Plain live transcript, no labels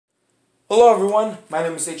Hello everyone, my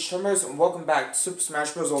name is HTimbers and welcome back to Super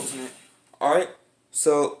Smash Bros. Ultimate. Alright,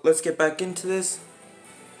 so let's get back into this.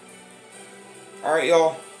 Alright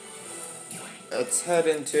y'all, let's head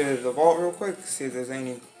into the vault real quick, see if there's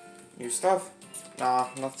any new stuff. Nah,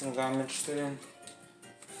 nothing that I'm interested in.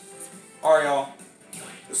 Alright y'all,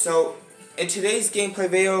 so in today's gameplay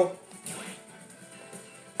video,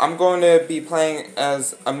 I'm going to be playing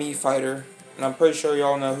as a Mii fighter, and I'm pretty sure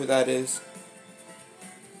y'all know who that is.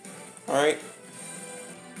 Alright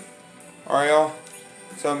y'all,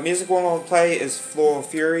 so music we're going to play is Floor of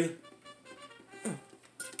Fury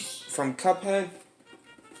from Cuphead,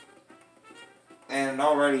 and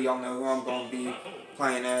already y'all know who I'm going to be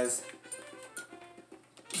playing as.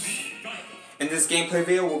 In this gameplay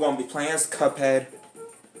video we're going to be playing as Cuphead.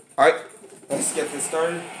 Alright, let's get this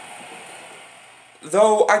started.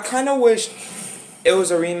 Though I kind of wished it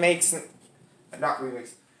was a remake, not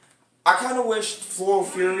remix. I kind of wished Floor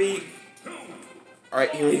of Fury.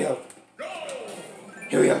 Alright, here we go.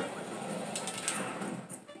 Here we go.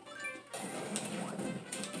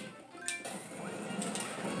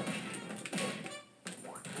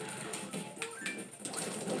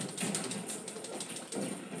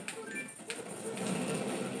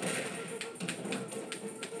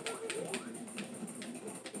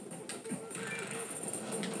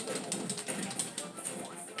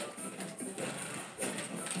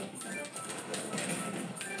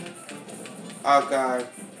 Oh god.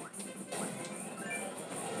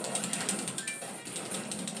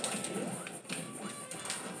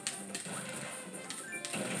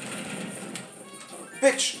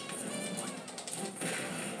 Bitch!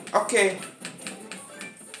 Okay.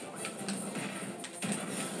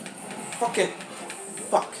 Fucking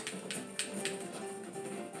fuck.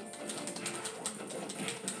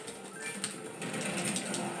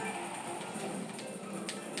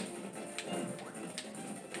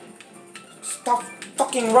 Stop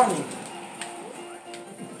fucking running.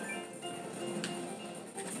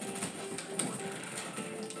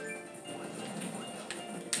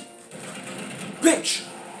 Bitch!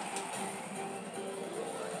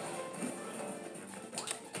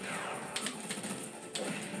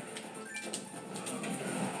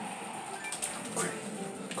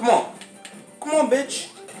 Come on. Come on, bitch.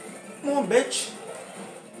 Come on, bitch.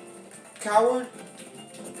 Coward.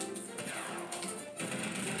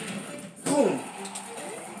 Boom.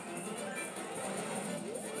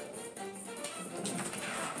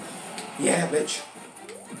 Yeah, bitch.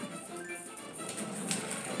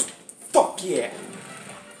 Fuck yeah.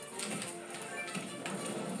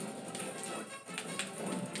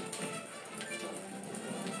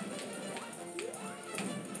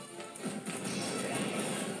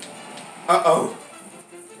 Uh-oh.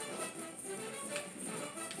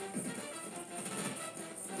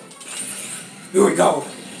 Here we go.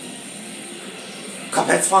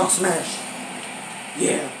 Cuphead's Final Smash.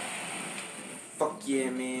 Yeah. Fuck yeah,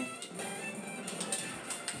 man.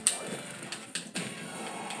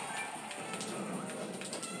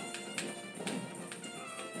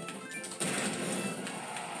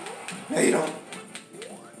 No, you don't.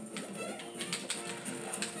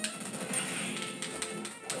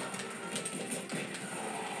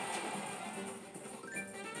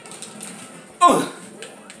 Ugh.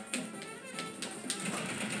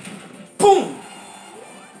 Boom.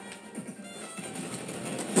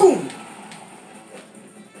 Boom.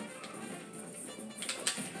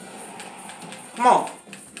 Come on.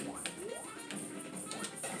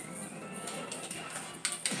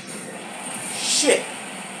 Shit.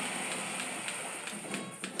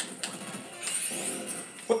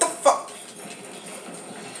 What the fuck?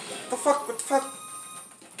 What the fuck? What the fuck?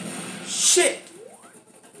 Shit.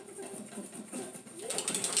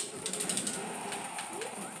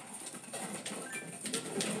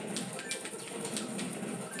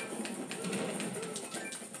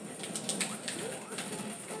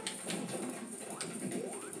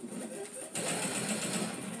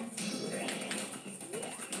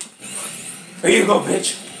 There you go,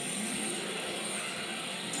 bitch.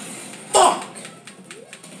 Fuck!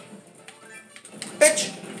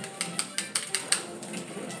 Bitch!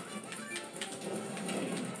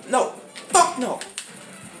 No! Fuck no!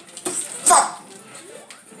 Fuck!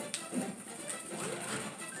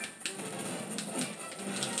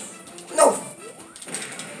 No!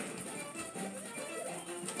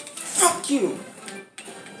 Fuck you!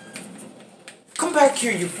 Come back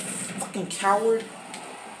here, you fucking coward!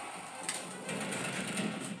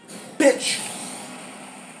 Bitch!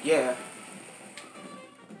 Yeah.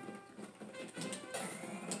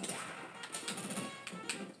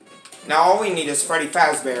 Now all we need is Freddy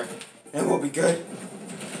Fazbear, and we'll be good.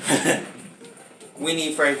 We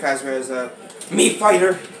need Freddy Fazbear as a meat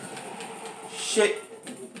fighter. Shit.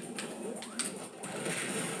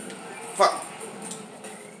 Fuck.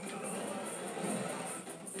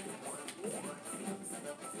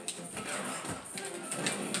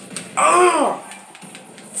 Ah!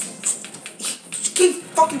 You keep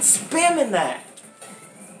fucking spamming that.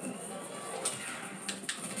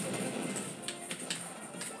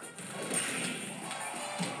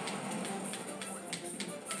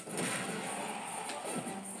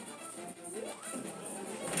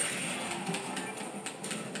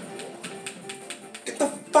 Get the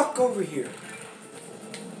fuck over here.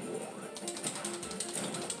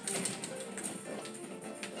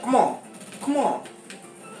 Come on. Come on.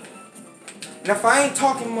 And if I ain't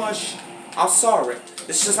talking much, I'm sorry.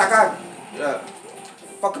 It's just I gotta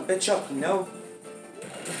fuck a bitch up, you know?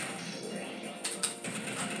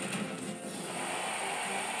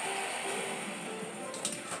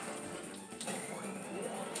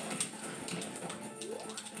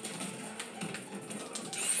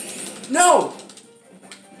 No!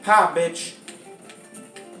 Ha, bitch.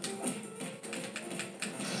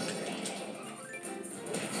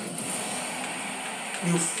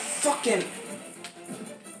 You fucking...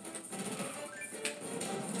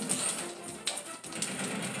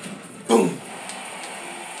 Boom!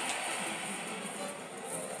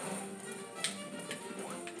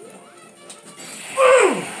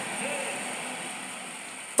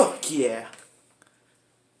 Fuck yeah.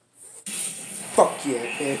 Fuck yeah,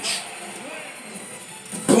 bitch.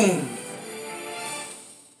 Boom!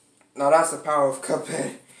 Now that's the power of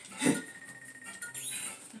Cuphead.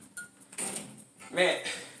 Man,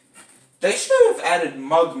 they should have added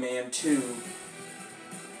Mugman too.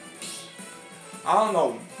 I don't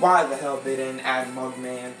know why the hell they didn't add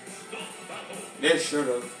Mugman. They should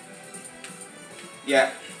have.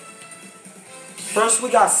 Yeah. First we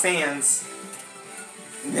got Sans.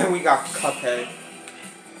 And then we got Cuphead.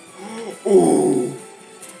 Ooh.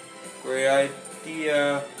 Great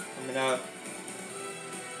idea. Coming up.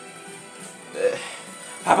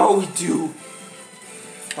 How about we do...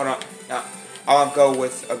 Hold on. Now, I'll go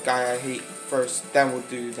with a guy I hate first. Then we'll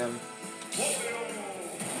do them.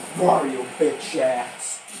 Wario, bitch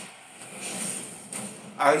ass.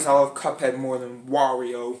 At least I love Cuphead more than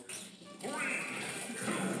Wario.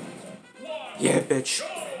 Yeah, bitch.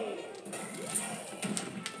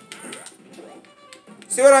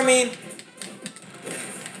 See what I mean?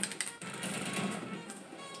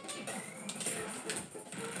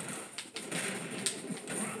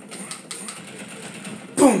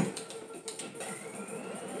 Boom!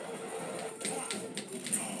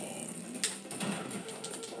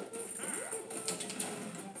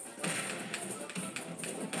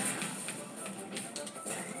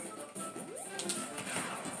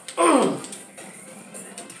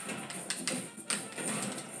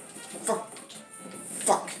 Fuck.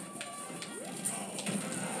 Fuck.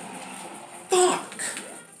 Fuck.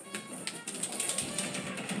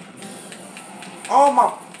 Oh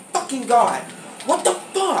my fucking god. What the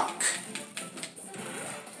fuck?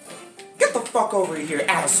 Get the fuck over here,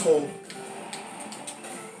 asshole.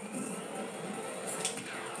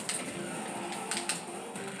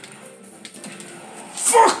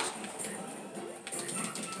 Fuck!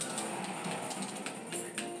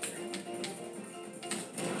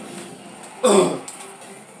 Ugh.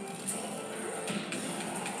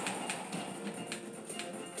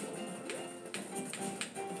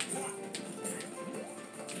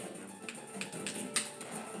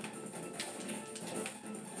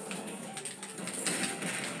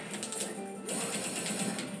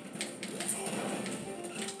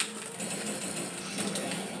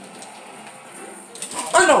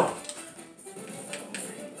 I know!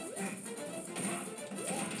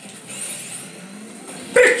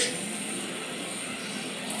 Bitch!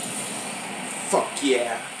 Fuck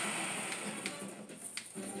yeah.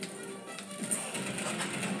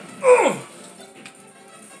 Boom!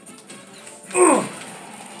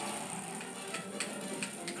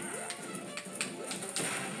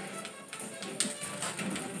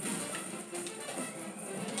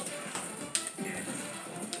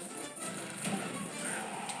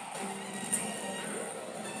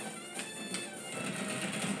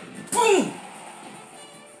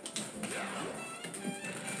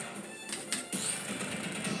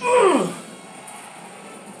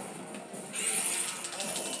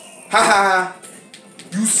 Haha!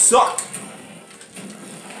 You suck!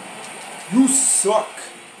 You suck!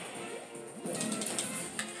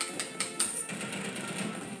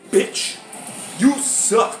 Bitch! You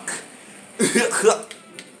suck!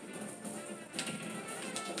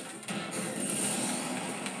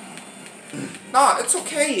 Nah, it's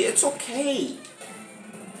okay, it's okay.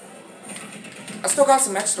 I still got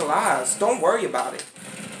some extra lives. Don't worry about it.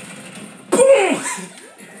 Boom!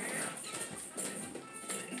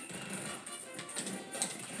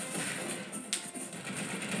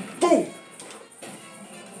 Boom!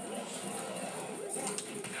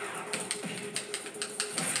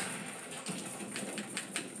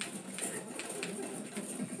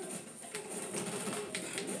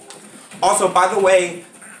 Also, by the way,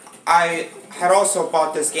 I had also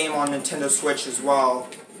bought this game on Nintendo Switch as well,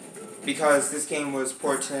 because this game was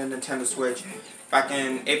ported to Nintendo Switch back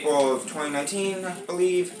in April of 2019, I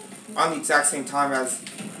believe, on the exact same time as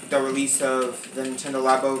the release of the Nintendo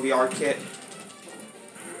Labo VR kit.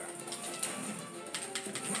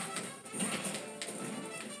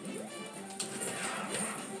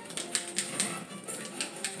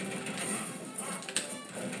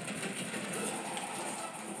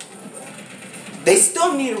 They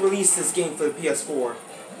still need to release this game for the PS4.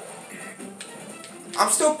 I'm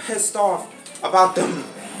still pissed off about them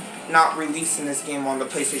not releasing this game on the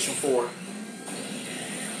PlayStation 4.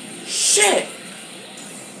 Shit!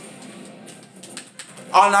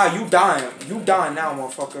 Oh nah, you dying. You dying now,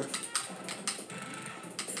 motherfucker.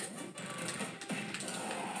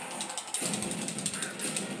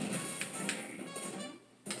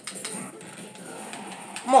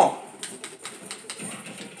 Come on.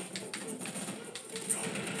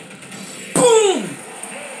 Boom!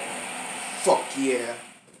 Fuck yeah.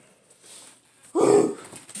 Woo.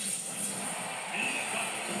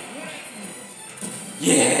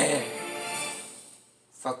 Yeah.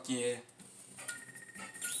 Fuck yeah.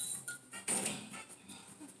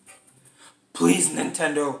 Please,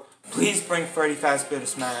 Nintendo, please bring Freddy Fazbear to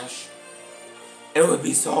Smash. It would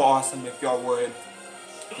be so awesome if y'all would.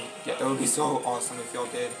 Yeah, it would be so awesome if y'all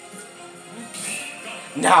did.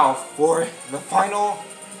 Now, for the final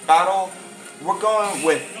battle, we're going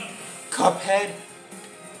with Cuphead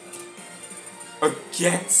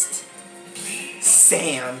against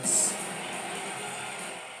Sans.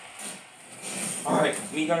 Alright,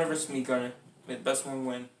 me gunner versus me gunner. May the best one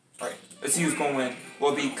win. Alright, let's see who's gonna win.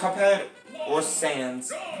 Will it be Cuphead or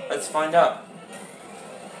Sans? Let's find out.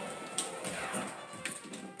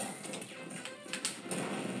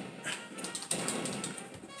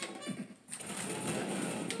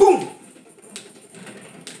 Boom!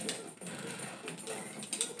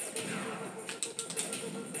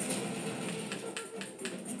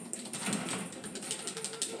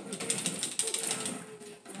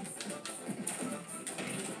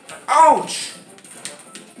 Ouch!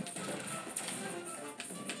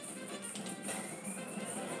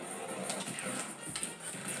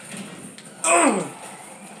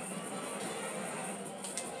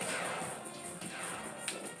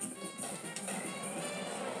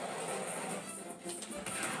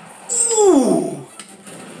 Ooh!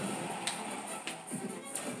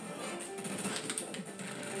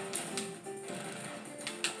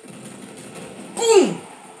 Boom!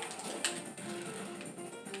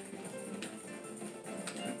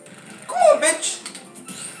 Come on, bitch!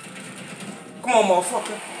 Come on,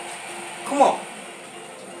 motherfucker. Come on.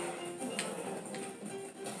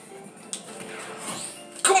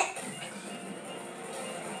 Come on.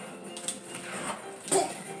 Boom.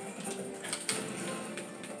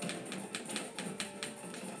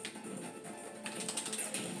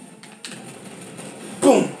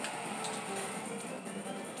 Boom.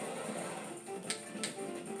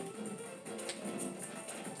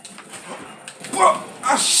 Bro,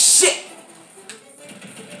 ah, shit.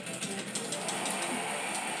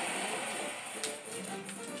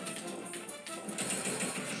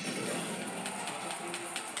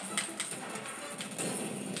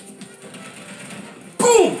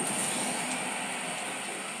 Boom.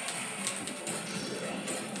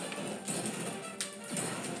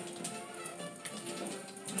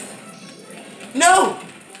 No!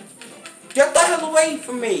 Get the hell away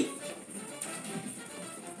from me!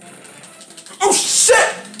 Oh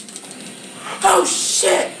shit! Oh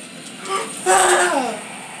shit! Ah!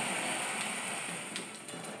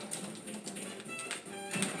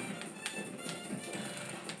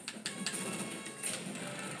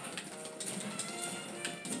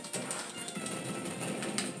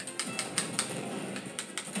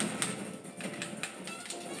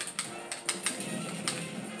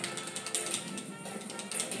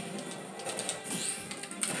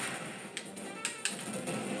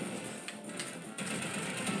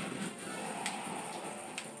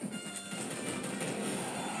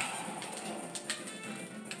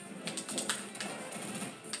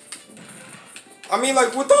 I mean,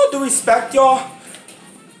 like, with all due respect, y'all,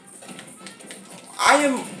 I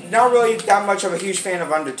am not really that much of a huge fan of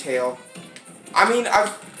Undertale. I mean,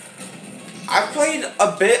 I've played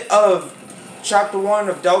a bit of Chapter 1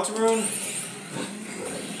 of Deltarune.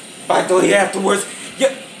 I delete afterwards.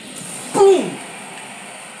 Yeah. Boom.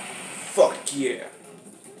 Fuck yeah.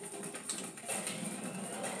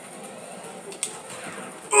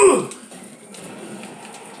 Ugh.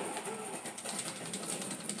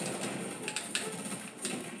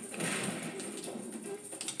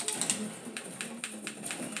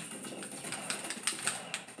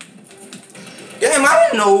 Damn, I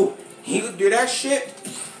didn't know he would do that shit.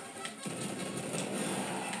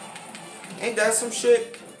 Ain't that some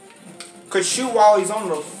shit? Could shoot while he's on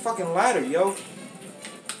the fucking ladder, yo.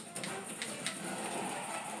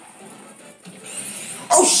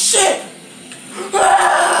 Oh shit!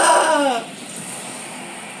 Ah!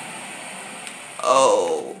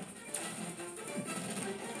 Oh.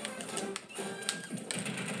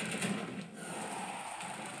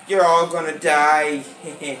 You're all gonna die.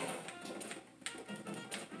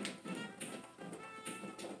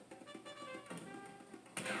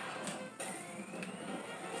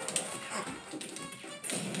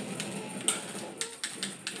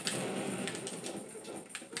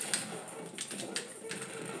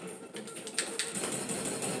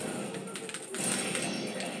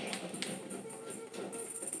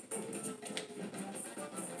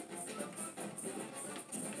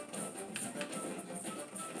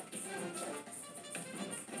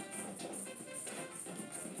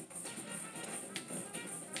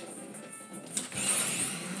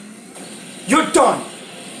 You're done!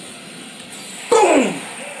 Boom!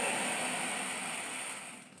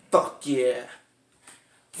 Fuck yeah.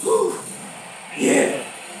 Whew. Yeah.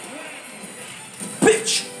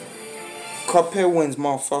 Bitch! Cuphead wins,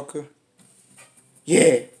 motherfucker.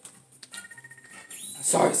 Yeah.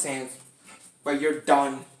 Sorry, Sans. But you're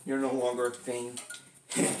done. You're no longer a thing.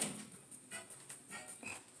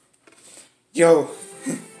 Yo.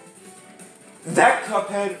 That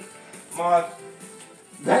Cuphead mod,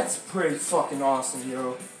 that's pretty fucking awesome,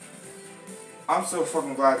 yo. I'm so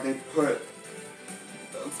fucking glad they put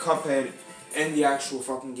Cuphead in the actual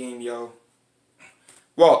fucking game, yo.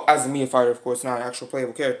 Well, as a Mia fighter, of course, not an actual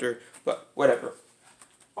playable character, but whatever.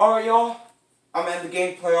 Alright, y'all. I'm gonna end the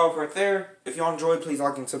gameplay off right there. If y'all enjoyed, please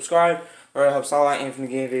like and subscribe. Or it helps out a lot in from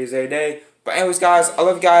the game videos every day. But anyways, guys, I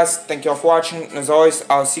love you guys. Thank y'all for watching. And as always,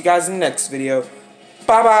 I'll see you guys in the next video.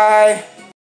 Bye-bye.